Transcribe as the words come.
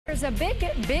There's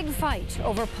a big fight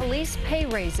over police pay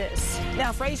raises.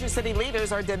 Now, Fraser city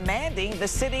leaders are demanding the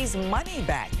city's money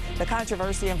back. The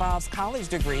controversy involves college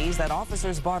degrees that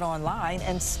officers bought online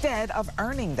instead of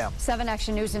earning them. 7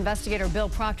 Action News investigator Bill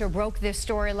Proctor broke this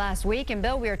story last week. And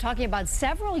Bill, we are talking about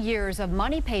several years of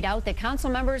money paid out that council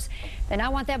members, they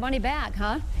now want that money back,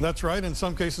 huh? That's right. In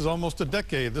some cases, almost a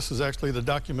decade. This is actually the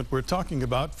document we're talking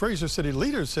about. Fraser city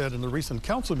leaders said in the recent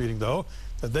council meeting, though,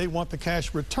 that they want the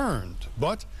cash returned.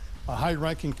 But a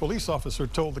high-ranking police officer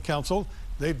told the council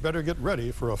they'd better get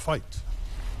ready for a fight.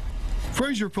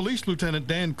 Fraser Police Lieutenant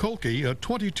Dan Kolke, a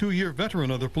 22-year veteran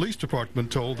of the police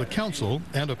department, told the council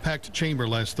and a packed chamber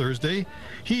last Thursday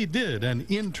he did an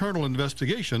internal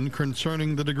investigation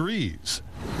concerning the degrees.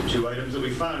 The 2 items that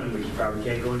we found, and we probably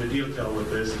can't go into detail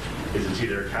with this, is it's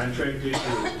either a contract issue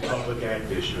or it's a public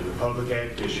act issue. And the public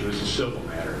act issue is a civil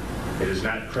matter. It is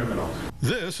not criminal.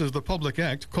 This is the public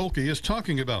act Kolke is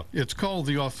talking about. It's called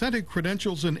the Authentic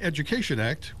Credentials in Education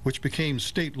Act, which became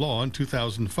state law in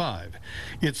 2005.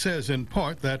 It says in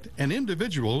part that an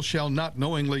individual shall not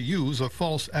knowingly use a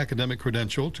false academic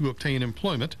credential to obtain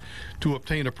employment, to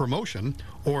obtain a promotion,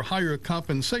 or higher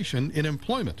compensation in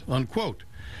employment, unquote.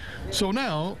 So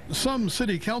now, some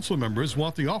city council members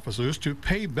want the officers to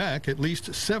pay back at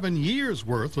least 7 years'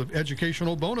 worth of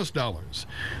educational bonus dollars.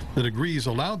 The degrees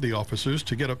allowed the officers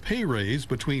to get a pay raise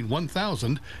between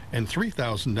 $1,000 and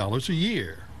 $3,000 a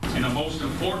year. And the most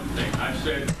important thing I've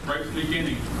said right from the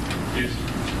beginning is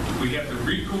we have to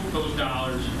recoup those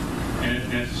dollars,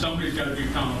 and somebody's got to be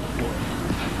accountable for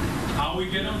it. How we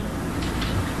get them?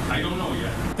 I don't know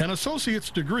yet. An associate's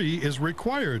degree is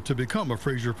required to become a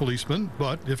Fraser policeman,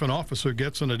 but if an officer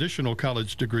gets an additional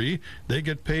college degree, they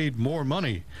get paid more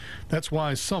money. That's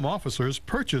why some officers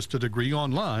purchased a degree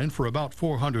online for about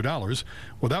 $400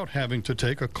 without having to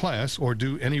take a class or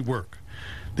do any work.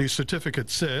 The certificate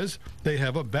says they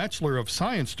have a Bachelor of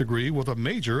Science degree with a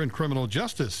major in criminal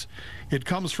justice. It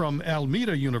comes from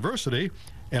Alameda University,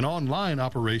 an online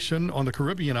operation on the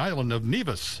Caribbean island of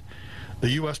Nevis. The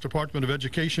U.S. Department of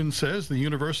Education says the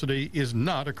university is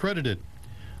not accredited.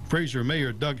 Fraser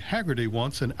Mayor Doug Haggerty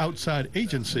wants an outside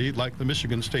agency like the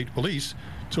Michigan State Police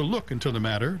to look into the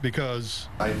matter because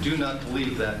I do not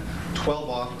believe that 12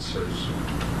 officers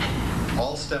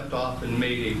all stepped off and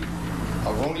made a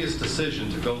erroneous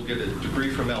decision to go get a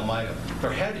degree from Almeida.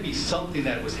 There had to be something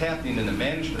that was happening in the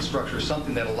management structure,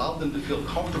 something that allowed them to feel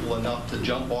comfortable enough to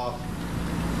jump off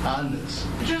on this.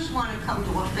 We just want to come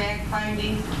to a fact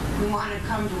finding. We want to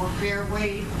come to a fair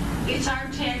wage. It's our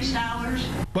tax dollars.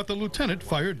 But the lieutenant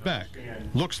fired back.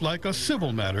 Looks like a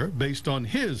civil matter based on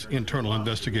his internal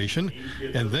investigation,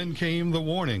 and then came the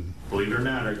warning. Believe it or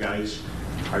not, our guys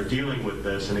are dealing with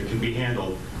this, and it can be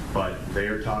handled, but they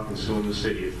are talking suing the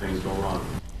city if things go wrong.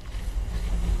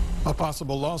 A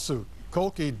possible lawsuit.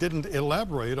 Kolke didn't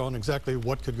elaborate on exactly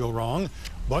what could go wrong,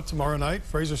 but tomorrow night,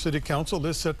 Fraser City Council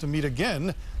is set to meet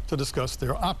again to discuss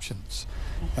their options.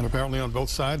 And apparently on both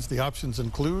sides, the options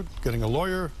include getting a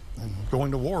lawyer and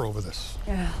going to war over this.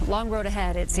 Yeah, long road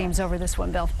ahead, it seems, over this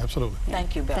one, Bill. Absolutely.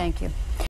 Thank you, Bill. Thank you.